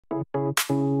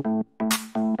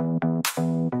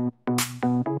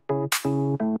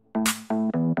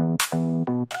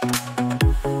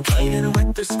Kaiden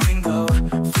with the screen glow,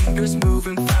 fingers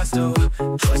moving fast, oh.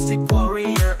 Joystick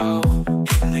warrior, oh.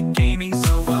 In the gaming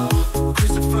so well.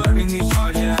 Christopher in the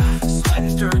yard, yeah.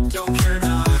 Sliding dirt, don't care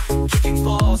now. Kicking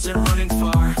balls and running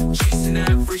far, chasing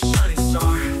every shining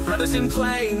star. Brothers in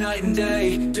play, night and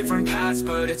day. Different paths,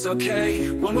 but it's okay.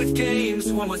 One with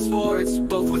games, one with sports.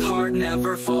 Both with heart,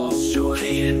 never falls short.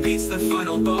 Kaiden beats the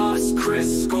final boss.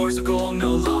 Chris scores a goal,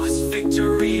 no loss.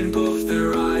 Victory in both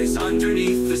their eyes,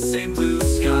 underneath the same blue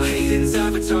sky. Kaiden's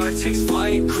avatar takes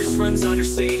flight. Chris runs under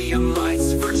stadium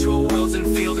lights. Virtual worlds and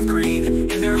field of green.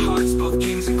 In their hearts